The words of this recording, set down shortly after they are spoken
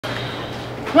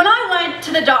When I went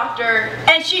to the doctor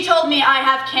and she told me I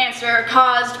have cancer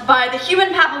caused by the human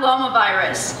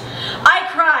papillomavirus, I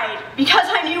cried because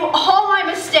I knew all my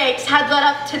mistakes had led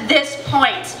up to this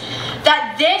point,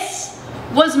 that this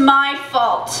was my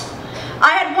fault.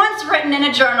 I had once written in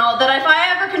a journal that if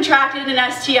I ever contracted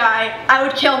an STI, I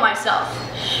would kill myself.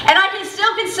 And I can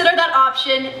still consider that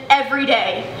option every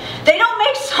day. They don't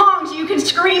make songs you can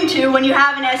scream to when you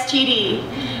have an STD.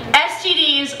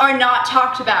 STDs are not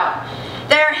talked about.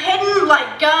 They're hidden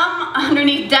like gum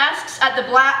underneath desks at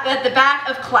the back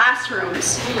of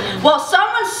classrooms. While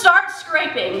someone starts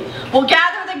scraping, we'll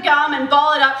gather the gum and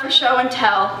ball it up for show and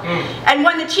tell. And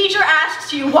when the teacher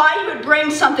asks you why you would bring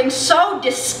something so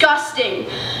disgusting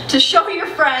to show your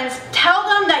friends, tell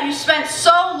them that you spent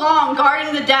so long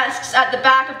guarding the desks at the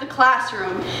back of the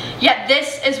classroom, yet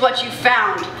this is what you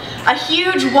found. A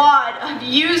huge wad of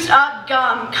used up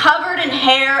gum covered in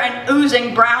hair and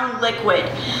oozing brown liquid.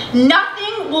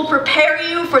 Nothing will prepare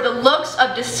you for the looks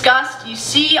of disgust you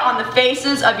see on the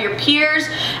faces of your peers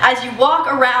as you walk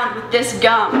around with this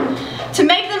gum. To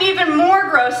make them even more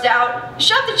grossed out,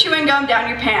 shove the chewing gum down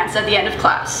your pants at the end of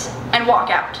class and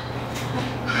walk out.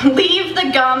 Leave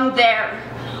the gum there.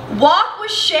 Walk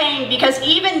with shame because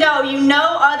even though you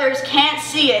know others can't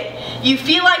see it, you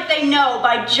feel like they know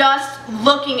by just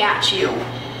looking at you.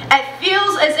 It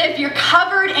feels as if you're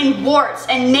covered in warts,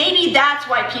 and maybe that's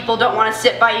why people don't want to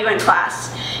sit by you in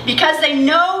class. Because they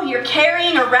know you're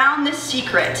carrying around this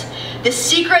secret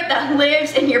that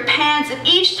lives in your pants, and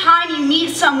each time you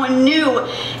meet someone new,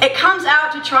 it comes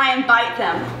out to try and bite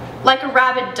them, like a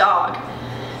rabid dog.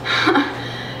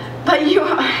 But you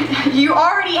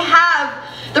already have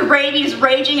the rabies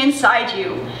raging inside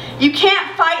you. You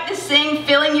can't fight this thing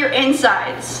filling your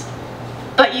insides,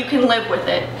 but you can live with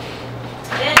it.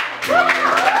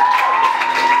 Yeah.